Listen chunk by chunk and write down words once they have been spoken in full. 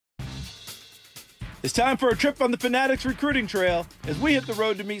It's time for a trip on the Fanatics recruiting trail as we hit the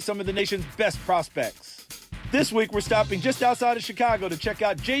road to meet some of the nation's best prospects. This week, we're stopping just outside of Chicago to check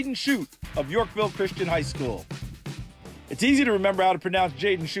out Jaden Schutt of Yorkville Christian High School. It's easy to remember how to pronounce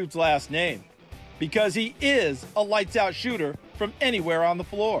Jaden Schutt's last name because he is a lights-out shooter from anywhere on the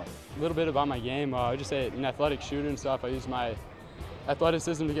floor. A little bit about my game. I would just say an athletic shooter and stuff. I use my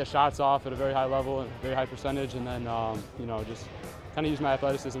athleticism to get shots off at a very high level and very high percentage, and then just kind of use my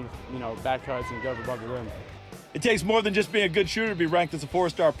athleticism, back cuts and go above the rim. It takes more than just being a good shooter to be ranked as a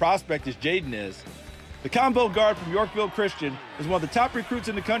four-star prospect as Jaden is. The combo guard from Yorkville Christian is one of the top recruits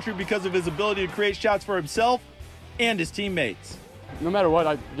in the country because of his ability to create shots for himself and his teammates. No matter what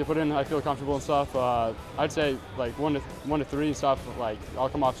I get put in, I feel comfortable and stuff. I'd say like one to three and stuff. Like I'll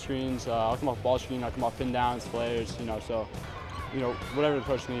come off screens, I'll come off ball screen, I'll come off pin downs, flares, so whatever the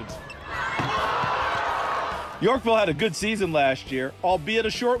coach needs. Yorkville had a good season last year, albeit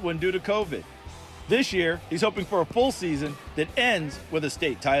a short one due to COVID. This year, he's hoping for a full season that ends with a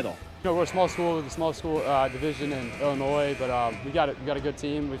state title. We're a small school with a small school division in Illinois, but we got a good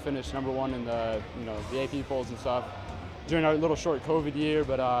team. We finished #1 in the AP polls and stuff during our little short COVID year.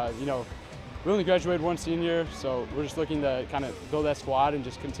 But we only graduated one senior, so we're just looking to kind of build that squad and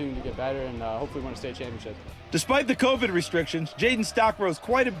just continue to get better and hopefully win a state championship. Despite the COVID restrictions, Jaden's stock rose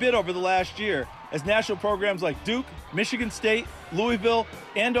quite a bit over the last year as national programs like Duke, Michigan State, Louisville,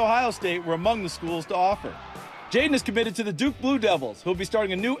 and Ohio State were among the schools to offer. Jaden is committed to the Duke Blue Devils, who will be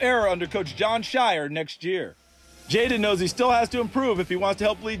starting a new era under Coach Jon Scheyer next year. Jaden knows he still has to improve if he wants to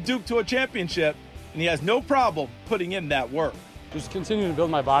help lead Duke to a championship, and he has no problem putting in that work. Just continuing to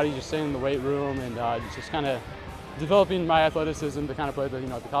build my body, just staying in the weight room, and just kind of developing my athleticism to kind of play at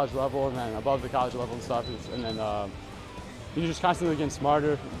the college level and then above the college level and stuff. And then you're just constantly getting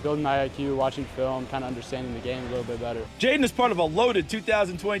smarter, building my IQ, watching film, kind of understanding the game a little bit better. Jaden is part of a loaded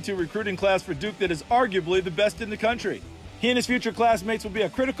 2022 recruiting class for Duke that is arguably the best in the country. He and his future classmates will be a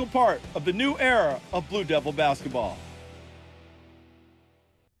critical part of the new era of Blue Devil basketball.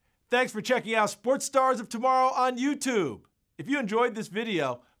 Thanks for checking out Sports Stars of Tomorrow on YouTube. If you enjoyed this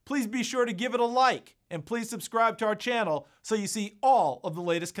video, please be sure to give it a like and please subscribe to our channel so you see all of the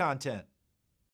latest content.